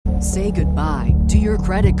Say goodbye to your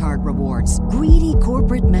credit card rewards. Greedy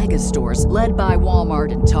corporate mega stores, led by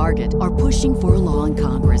Walmart and Target, are pushing for a law in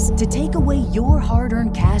Congress to take away your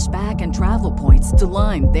hard-earned cash back and travel points to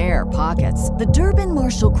line their pockets. The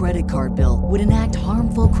Durbin-Marshall credit card bill would enact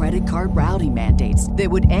harmful credit card routing mandates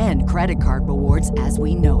that would end credit card rewards as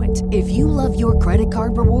we know it. If you love your credit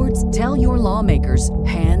card rewards, tell your lawmakers,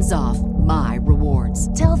 hands off my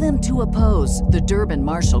rewards. Tell them to oppose the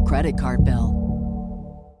Durbin-Marshall credit card bill.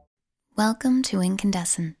 Welcome to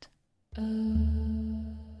Incandescent.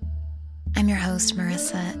 I'm your host,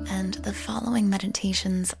 Marissa, and the following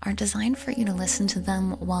meditations are designed for you to listen to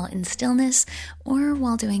them while in stillness or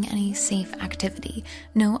while doing any safe activity,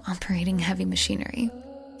 no operating heavy machinery.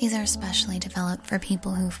 These are specially developed for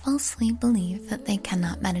people who falsely believe that they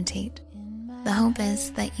cannot meditate. The hope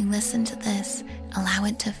is that you listen to this, allow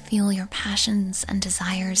it to fuel your passions and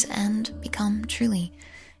desires, and become truly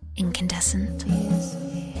incandescent.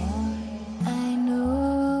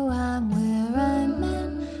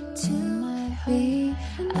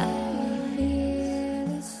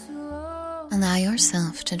 Allow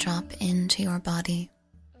yourself to drop into your body.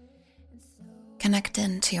 Connect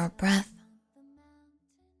into your breath.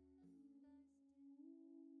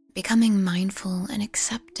 Becoming mindful and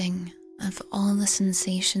accepting of all the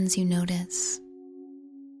sensations you notice.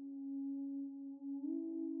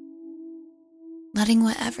 Letting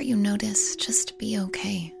whatever you notice just be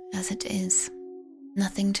okay as it is.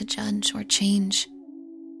 Nothing to judge or change.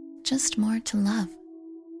 Just more to love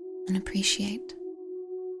and appreciate.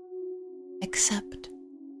 Accept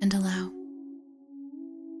and allow.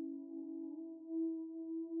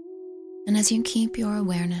 And as you keep your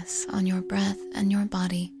awareness on your breath and your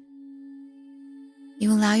body,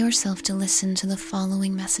 you allow yourself to listen to the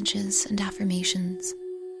following messages and affirmations.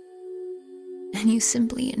 And you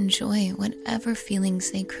simply enjoy whatever feelings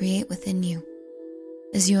they create within you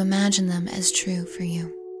as you imagine them as true for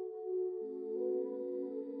you.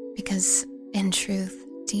 Because in truth,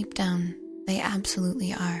 deep down, they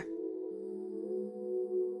absolutely are.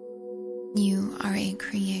 You are a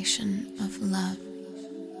creation of love.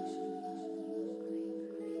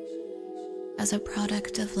 As a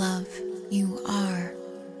product of love, you are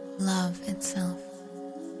love itself.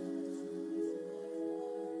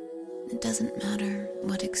 It doesn't matter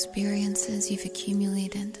what experiences you've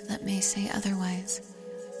accumulated that may say otherwise.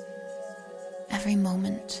 Every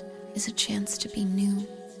moment is a chance to be new,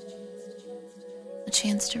 a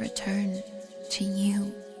chance to return to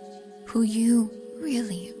you, who you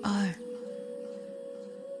really are.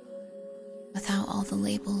 Without all the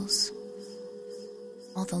labels,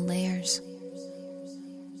 all the layers.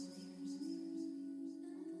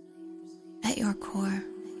 At your core,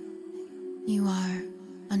 you are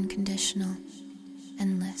unconditional,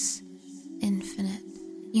 endless, infinite,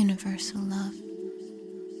 universal love.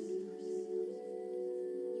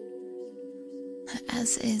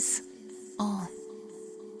 As is all.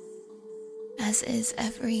 As is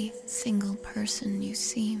every single person you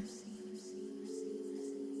see.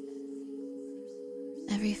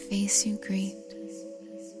 Every face you greet,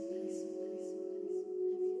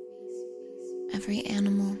 every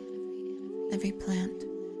animal, every plant.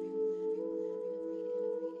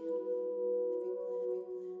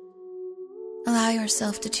 Allow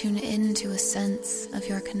yourself to tune into a sense of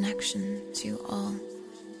your connection to all.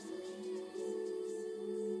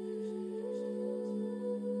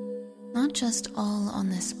 Not just all on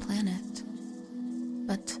this planet,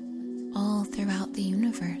 but all throughout the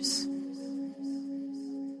universe.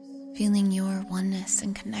 Feeling your oneness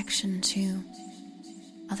and connection to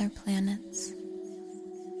other planets,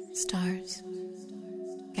 stars,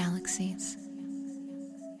 galaxies.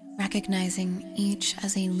 Recognizing each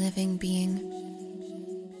as a living being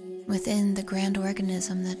within the grand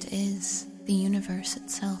organism that is the universe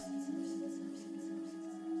itself.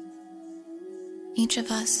 Each of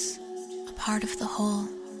us a part of the whole.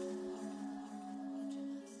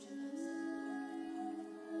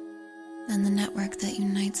 And the network that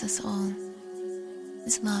unites us all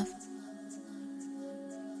is love.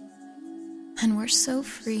 And we're so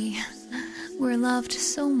free. We're loved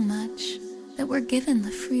so much that we're given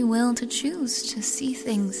the free will to choose to see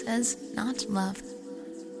things as not love.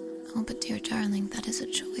 Oh, but dear darling, that is a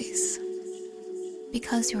choice.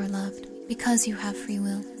 Because you're loved, because you have free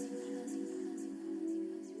will.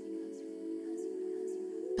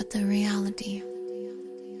 But the reality,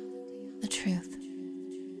 the truth,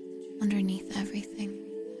 underneath everything,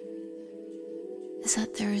 is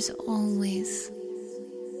that there is always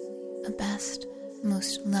a best,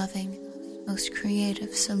 most loving, most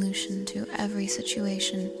creative solution to every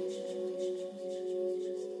situation.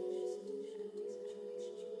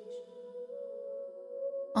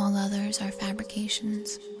 all others are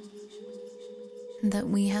fabrications, and that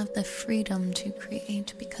we have the freedom to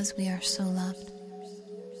create because we are so loved.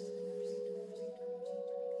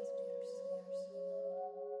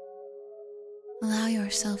 Allow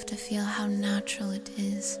yourself to feel how natural it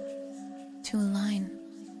is to align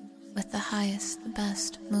with the highest, the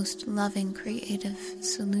best, most loving, creative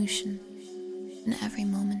solution in every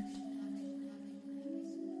moment,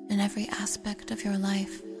 in every aspect of your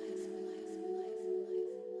life.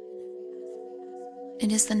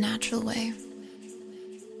 It is the natural way.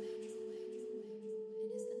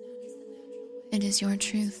 It is your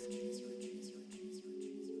truth,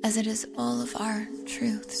 as it is all of our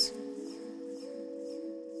truths.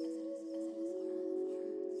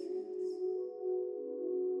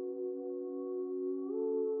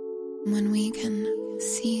 When we can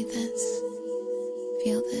see this,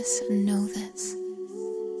 feel this, and know this,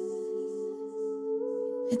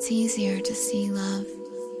 it's easier to see love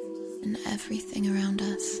in everything around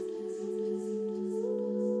us.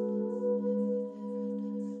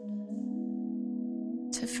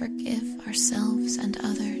 To forgive ourselves and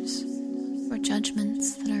others for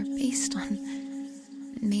judgments that are based on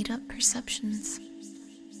made-up perceptions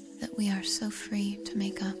that we are so free to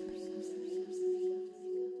make up.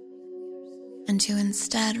 And to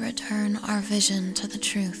instead return our vision to the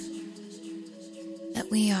truth that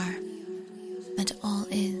we are, that all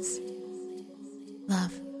is,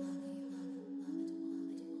 love.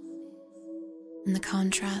 And the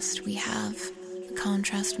contrast we have, the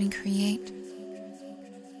contrast we create,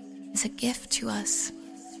 is a gift to us.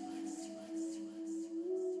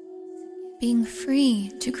 Being free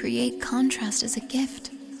to create contrast is a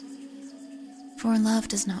gift. For love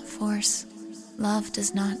does not force, love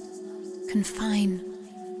does not confine.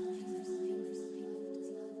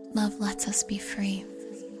 Love lets us be free.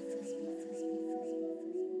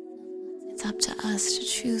 It's up to us to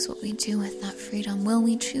choose what we do with that freedom. Will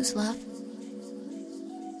we choose love?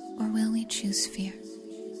 Or will we choose fear?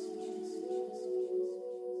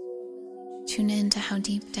 Tune in to how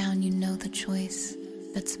deep down you know the choice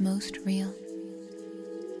that's most real,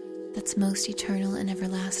 that's most eternal and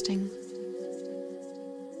everlasting,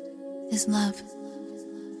 is love.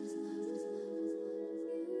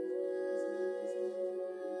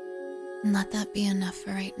 And let that be enough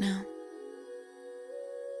for right now.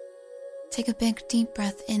 Take a big, deep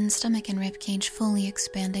breath in, stomach and ribcage fully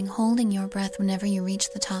expanding, holding your breath whenever you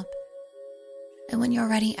reach the top. And when you're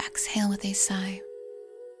ready, exhale with a sigh.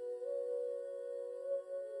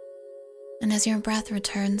 And as your breath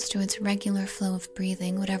returns to its regular flow of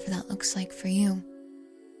breathing, whatever that looks like for you,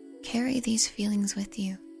 carry these feelings with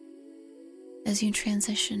you as you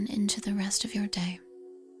transition into the rest of your day.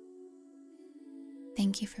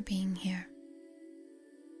 Thank you for being here.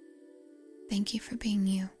 Thank you for being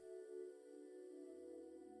you.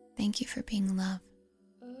 Thank you for being love.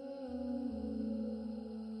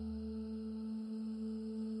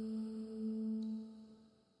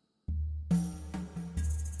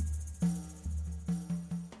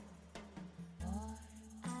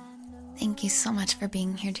 Thank you so much for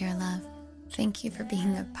being here, dear love. Thank you for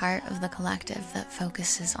being a part of the collective that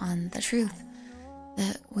focuses on the truth,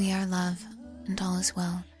 that we are love and all is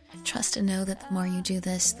well. Trust and know that the more you do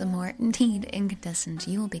this, the more indeed incandescent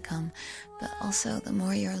you will become, but also the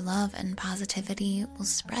more your love and positivity will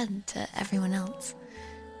spread to everyone else.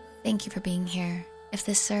 Thank you for being here. If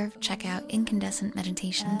this served, check out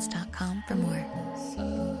incandescentmeditations.com for more.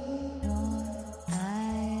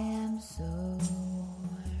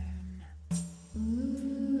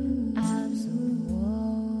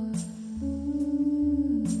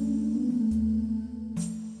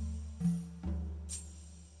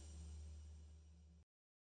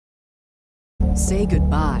 Say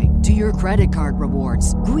goodbye to your credit card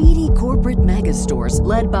rewards. Greedy corporate mega stores,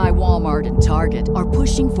 led by Walmart and Target, are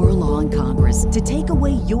pushing for a law in Congress to take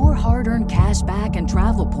away your hard-earned cash back and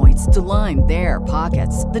travel points to line their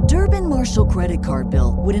pockets. The Durbin-Marshall credit card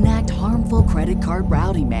bill would enact harmful credit card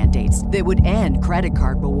routing mandates that would end credit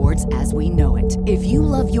card rewards as we know it. If you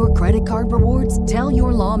love your credit card rewards, tell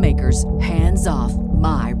your lawmakers, hands off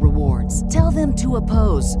my rewards. Tell them to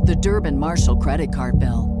oppose the Durbin-Marshall credit card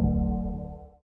bill.